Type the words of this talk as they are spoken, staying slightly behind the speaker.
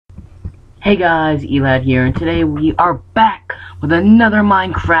Hey guys, Elad here, and today we are back with another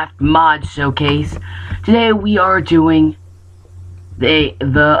Minecraft mod showcase. Today we are doing the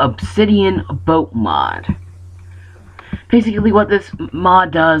Obsidian boat mod. Basically what this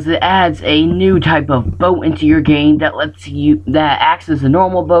mod does, it adds a new type of boat into your game that acts as a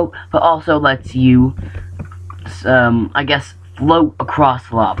normal boat, but also lets you, I guess, float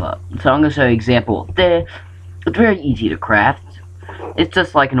across lava. So I'm going to show you an example of this. It's very easy to craft. It's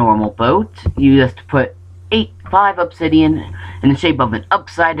just like a normal boat. You just put 5 obsidian in the shape of an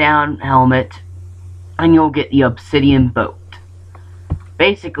upside down helmet, and you'll get the obsidian boat.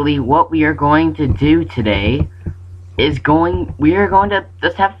 Basically, what we are going to do today is we are going to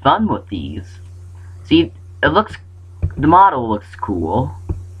just have fun with these. See, the model looks cool.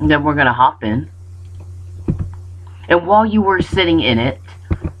 And then we're gonna hop in. And while you were sitting in it,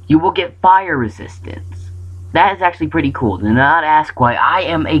 you will get fire resistance. That is actually pretty cool. Do not ask why I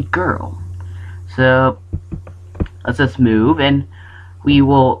am a girl. So, let's just move, and we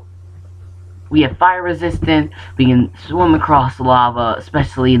have fire resistance. We can swim across lava,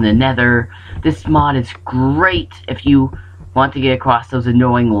 especially in the nether. This mod is great if you want to get across those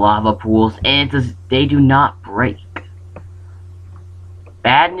annoying lava pools, and they do not break.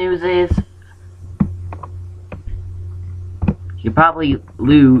 Bad news is, you probably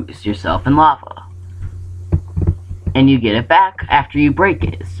lose yourself in lava. And you get it back after you break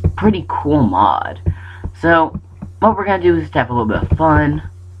it. It's a pretty cool mod. So, what we're gonna do is just have a little bit of fun.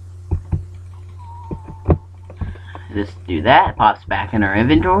 Just do that. It pops back in our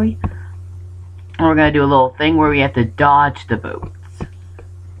inventory. And we're gonna do a little thing where we have to dodge the boats.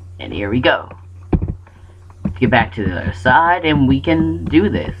 And here we go. Let's get back to the other side, and we can do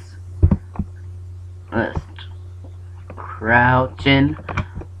this. Let's crouch in.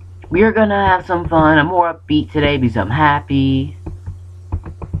 We are gonna have some fun. I'm more upbeat today because I'm happy.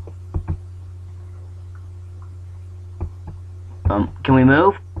 Can we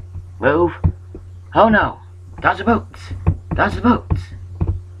move? Move. Oh no. Dodge the boats. Dodge the boats.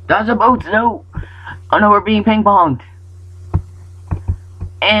 Dodge the boats. No. Oh no, we're being ping-ponged.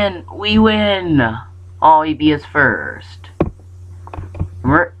 And we win. All we be is first.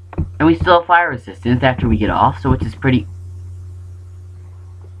 And we still have fire resistance after we get off, so which is pretty...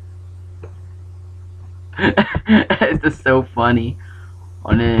 It's just so funny.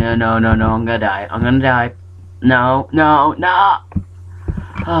 Oh no, no, no, no, I'm gonna die. I'm gonna die. No, no, no.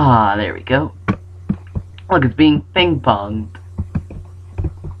 Ah, there we go. Look, it's being ping-ponged.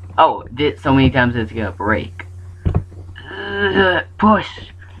 Oh, did so many times it's gonna break. Push,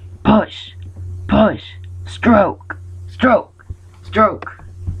 push, push, stroke, stroke, stroke.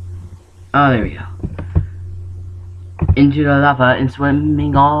 Oh, there we go. Into the lava and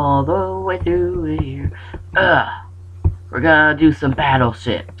swimming all the way through here. We're gonna do some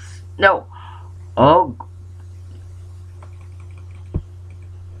battleships. No. Oh.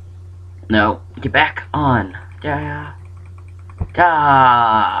 No. Get back on. Da.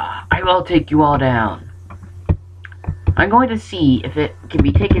 Da. I will take you all down. I'm going to see if it can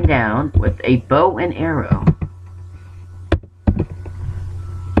be taken down with a bow and arrow.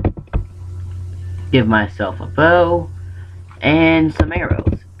 Give myself a bow and some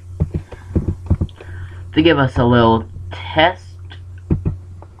arrows to give us a little test.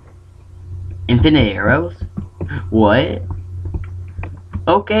 Infinite arrows? What?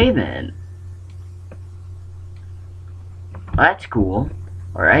 Okay then. That's cool.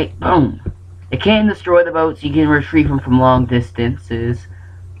 Alright, boom. It can destroy the boats. You can retrieve them from long distances.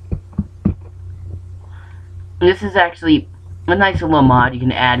 This is actually a nice little mod you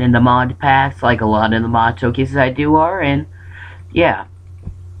can add in the mod packs, like a lot of the mod showcases I do are, and yeah.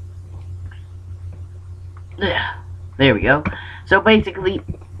 There we go. So basically,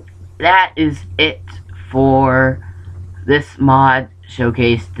 that is it for this mod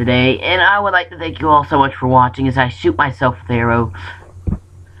showcase today, and I would like to thank you all so much for watching as I shoot myself with arrow,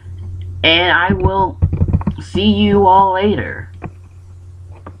 and I will see you all later.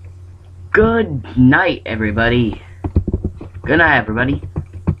 Good night, everybody. Good night, everybody.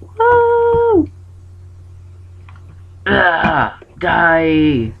 Woo!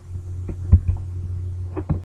 Die.